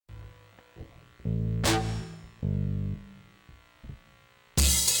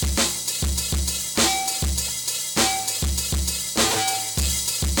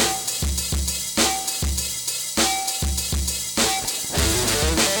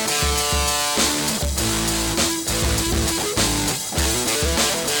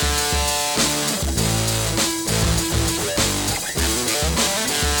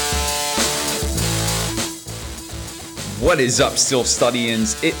What is up, Still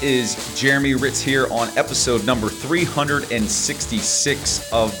Studyins? It is Jeremy Ritz here on episode number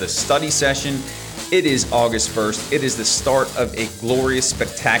 366 of the study session. It is August 1st. It is the start of a glorious,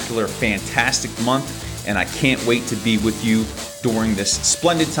 spectacular, fantastic month, and I can't wait to be with you during this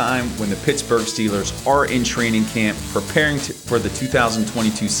splendid time when the Pittsburgh Steelers are in training camp, preparing for the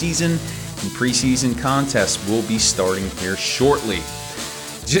 2022 season, and preseason contests will be starting here shortly.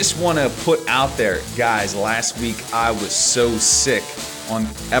 Just want to put out there, guys, last week I was so sick. On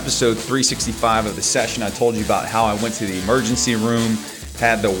episode 365 of the session, I told you about how I went to the emergency room,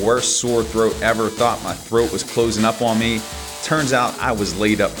 had the worst sore throat ever, thought my throat was closing up on me. Turns out I was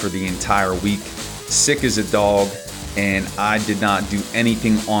laid up for the entire week, sick as a dog, and I did not do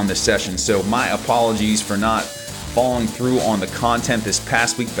anything on the session. So my apologies for not following through on the content this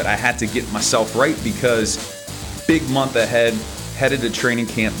past week, but I had to get myself right because big month ahead. Headed to training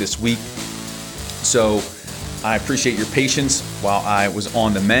camp this week. So I appreciate your patience while I was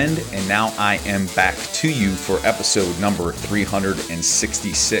on the mend, and now I am back to you for episode number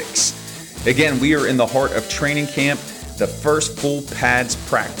 366. Again, we are in the heart of training camp. The first full pads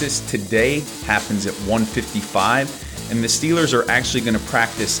practice today happens at 1:55, and the Steelers are actually going to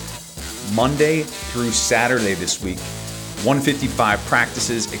practice Monday through Saturday this week. 155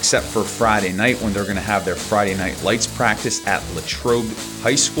 practices except for Friday night when they're going to have their Friday Night Lights practice at Latrobe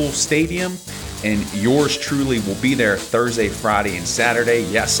High School Stadium. And yours truly will be there Thursday, Friday, and Saturday.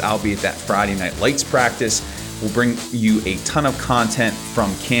 Yes, I'll be at that Friday Night Lights practice. We'll bring you a ton of content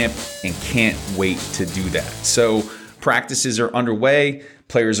from camp and can't wait to do that. So practices are underway.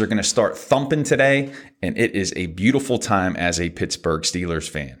 Players are going to start thumping today, and it is a beautiful time as a Pittsburgh Steelers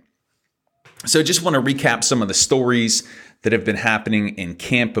fan. So just want to recap some of the stories that have been happening in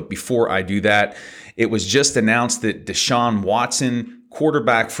camp. But before I do that, it was just announced that Deshaun Watson,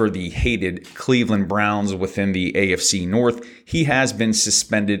 quarterback for the hated Cleveland Browns within the AFC North, he has been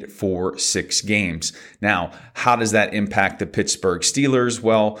suspended for 6 games. Now, how does that impact the Pittsburgh Steelers?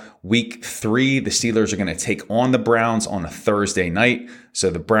 Well, week 3, the Steelers are going to take on the Browns on a Thursday night. So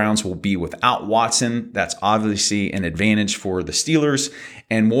the Browns will be without Watson. That's obviously an advantage for the Steelers.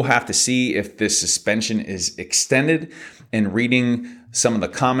 And we'll have to see if this suspension is extended. And reading some of the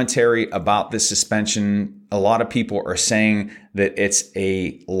commentary about this suspension, a lot of people are saying that it's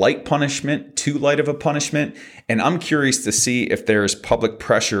a light punishment, too light of a punishment. And I'm curious to see if there's public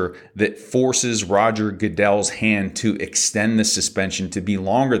pressure that forces Roger Goodell's hand to extend the suspension to be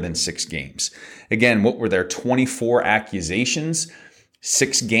longer than 6 games. Again, what were there? 24 accusations,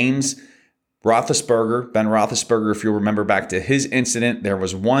 6 games. Ben Roethlisberger, if you'll remember back to his incident, there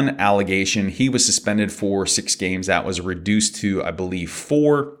was 1 allegation. He was suspended for 6 games. That was reduced to, I believe,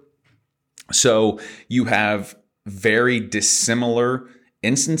 4. So you have very dissimilar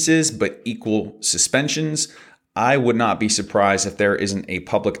instances, but equal suspensions. I would not be surprised if there isn't a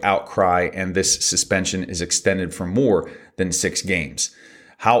public outcry and this suspension is extended for more than 6 games.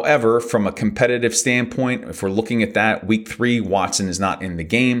 However, from a competitive standpoint, if we're looking at that, week 3, Watson is not in the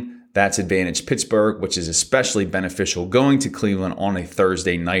game. That's advantage Pittsburgh, which is especially beneficial going to Cleveland on a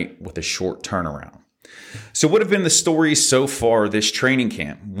Thursday night with a short turnaround. So what have been the stories so far this training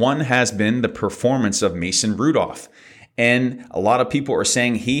camp? One has been the performance of Mason Rudolph. And a lot of people are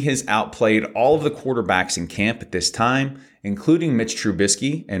saying he has outplayed all of the quarterbacks in camp at this time, including Mitch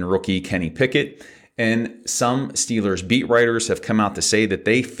Trubisky and rookie Kenny Pickett. And some Steelers beat writers have come out to say that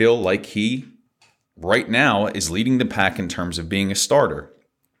they feel like he, right now, is leading the pack in terms of being a starter.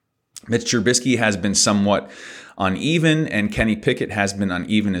 Mitch Trubisky has been somewhat uneven, and Kenny Pickett has been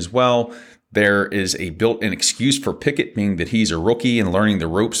uneven as well. There is a built-in excuse for Pickett, being that he's a rookie and learning the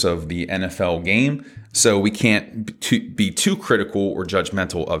ropes of the NFL game. So we can't be too critical or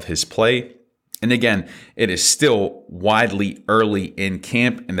judgmental of his play. And again, it is still widely early in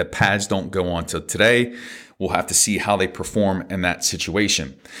camp, and the pads don't go on till today. We'll have to see how they perform in that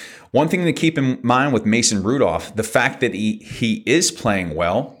situation. One thing to keep in mind with Mason Rudolph, the fact that he is playing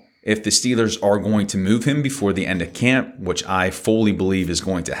well. If the Steelers are going to move him before the end of camp, which I fully believe is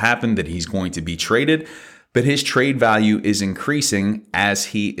going to happen, that he's going to be traded, but his trade value is increasing as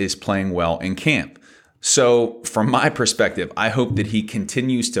he is playing well in camp. So from my perspective, I hope that he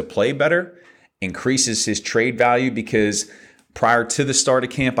continues to play better, increases his trade value, because prior to the start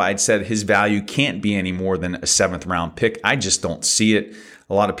of camp, I'd said his value can't be any more than a 7th round pick. I just don't see it.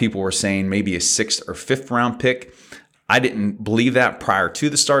 A lot of people were saying maybe a 6th or 5th round pick. I didn't believe that prior to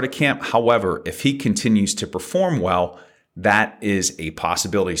the start of camp. However, if he continues to perform well, that is a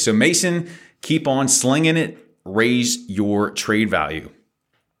possibility. So Mason, keep on slinging it. Raise your trade value.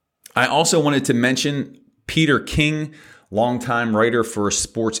 I also wanted to mention Peter King, longtime writer for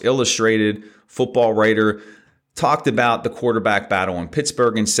Sports Illustrated, football writer, talked about the quarterback battle in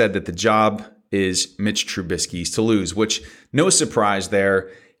Pittsburgh and said that the job is Mitch Trubisky's to lose, which no surprise there.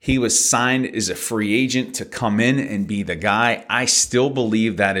 He was signed as a free agent to come in and be the guy. I still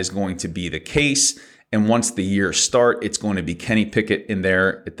believe that is going to be the case. And once the years start, it's going to be Kenny Pickett in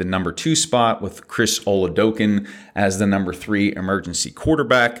there at the number 2 spot with Chris Oladokun as the number 3 emergency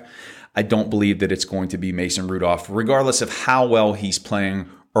quarterback. I don't believe that it's going to be Mason Rudolph, regardless of how well he's playing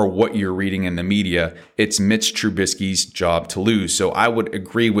or what you're reading in the media. It's Mitch Trubisky's job to lose. So I would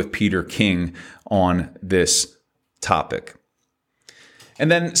agree with Peter King on this topic. And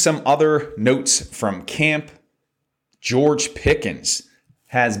then some other notes from camp. George Pickens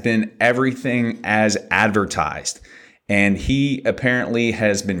has been everything as advertised. And he apparently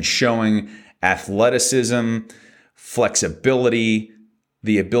has been showing athleticism, flexibility,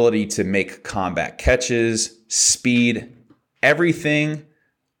 the ability to make combat catches, speed, everything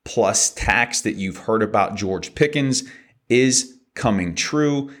plus tax that you've heard about George Pickens is coming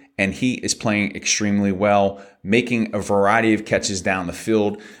true. And he is playing extremely well, making a variety of catches down the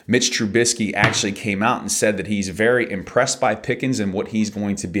field. Mitch Trubisky actually came out and said that he's very impressed by Pickens and what he's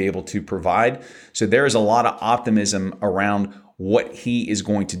going to be able to provide. So there is a lot of optimism around what he is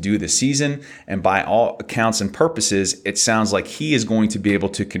going to do this season. And by all accounts and purposes, it sounds like he is going to be able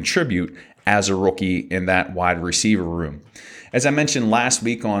to contribute as a rookie in that wide receiver room. As I mentioned last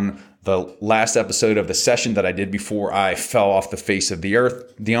week on the last episode of the session that I did before I fell off the face of the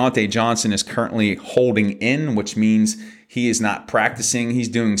earth, Diontae Johnson is currently holding in, which means he is not practicing. He's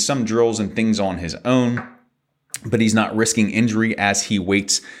doing some drills and things on his own, but he's not risking injury as he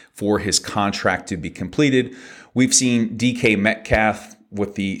waits for his contract to be completed. We've seen DK Metcalf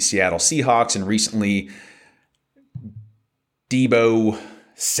with the Seattle Seahawks and recently Deebo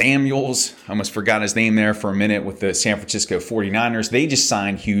Samuels, I almost forgot his name there for a minute, with the San Francisco 49ers. They just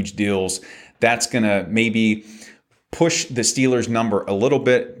signed huge deals. That's going to maybe push the Steelers' number a little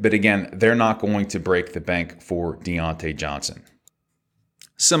bit, but again, they're not going to break the bank for Diontae Johnson.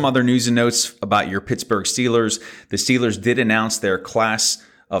 Some other news and notes about your Pittsburgh Steelers. The Steelers did announce their class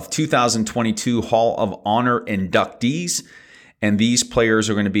of 2022 Hall of Honor inductees. And these players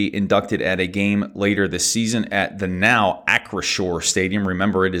are going to be inducted at a game later this season at the now Acrisure Stadium.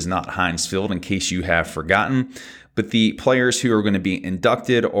 Remember, it is not Heinz Field in case you have forgotten. But the players who are going to be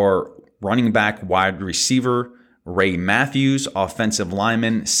inducted are running back wide receiver Ray Matthews, offensive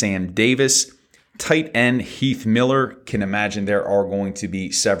lineman Sam Davis, tight end Heath Miller. Can imagine there are going to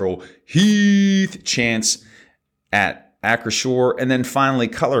be several Heath chants at Acrisure. And then finally,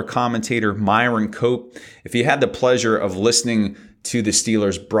 color commentator Myron Cope. If you had the pleasure of listening to the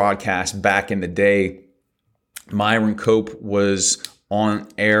Steelers broadcast back in the day, Myron Cope was on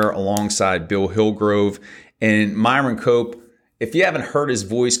air alongside Bill Hillgrove. And Myron Cope, if you haven't heard his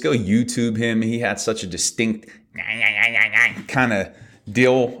voice, go YouTube him. He had such a distinct kind of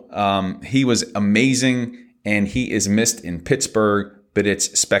deal. He was amazing, and he is missed in Pittsburgh, but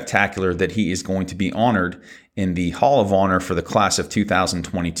it's spectacular that he is going to be honored in the Hall of Honor for the class of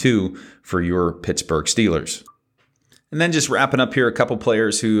 2022 for your Pittsburgh Steelers. And then just wrapping up here, a couple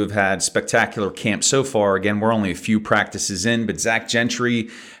players who have had spectacular camps so far. Again, we're only a few practices in, but Zach Gentry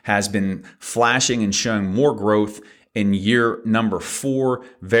has been flashing and showing more growth in year number 4.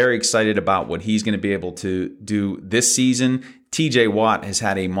 Very excited about what he's going to be able to do this season. TJ Watt has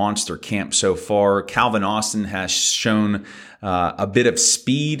had a monster camp so far. Calvin Austin has shown a bit of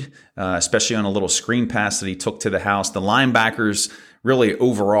speed, especially on a little screen pass that he took to the house. The linebackers really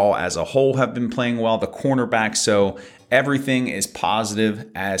overall as a whole have been playing well. The cornerbacks, so everything is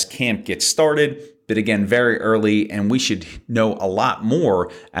positive as camp gets started. But again, very early, and we should know a lot more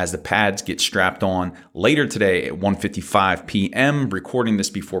as the pads get strapped on later today at 1:55 p.m. Recording this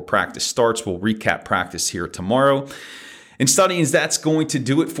before practice starts. We'll recap practice here tomorrow. And studying, that's going to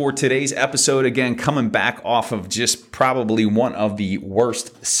do it for today's episode. Again, coming back off of just probably one of the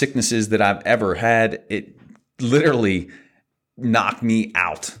worst sicknesses that I've ever had. It literally knocked me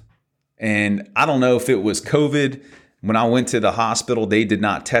out. And I don't know if it was COVID. When I went to the hospital, they did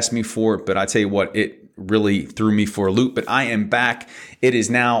not test me for it. But I tell you what, it really threw me for a loop. But I am back. It is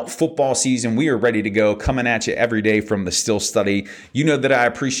now football season. We are ready to go, coming at you every day from the Still Study. You know that I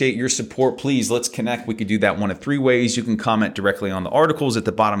appreciate your support. Please, let's connect. We could do that one of 3 ways. You can comment directly on the articles at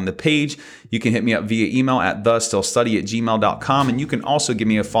the bottom of the page. You can hit me up via email at thestillstudy@gmail.com. And you can also give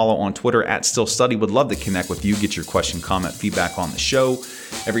me a follow on Twitter at stillstudy. Would love to connect with you, get your question, comment, feedback on the show.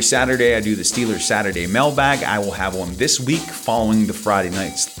 Every Saturday, I do the Steelers Saturday mailbag. I will have one this week following the Friday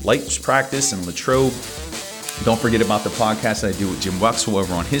night's lights practice in Latrobe. Don't forget about the podcast that I do with Jim Wexel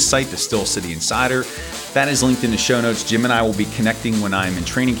over on his site, The Still City Insider. That is linked in the show notes. Jim and I will be connecting when I'm in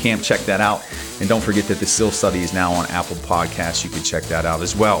training camp. Check that out. And don't forget that The Still Study is now on Apple Podcasts. You can check that out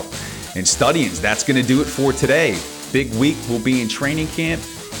as well. And studyings, that's going to do it for today. Big week. We'll be in training camp.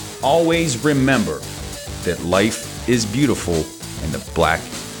 Always remember that life is beautiful in the black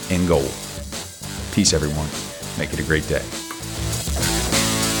and gold. Peace, everyone. Make it a great day.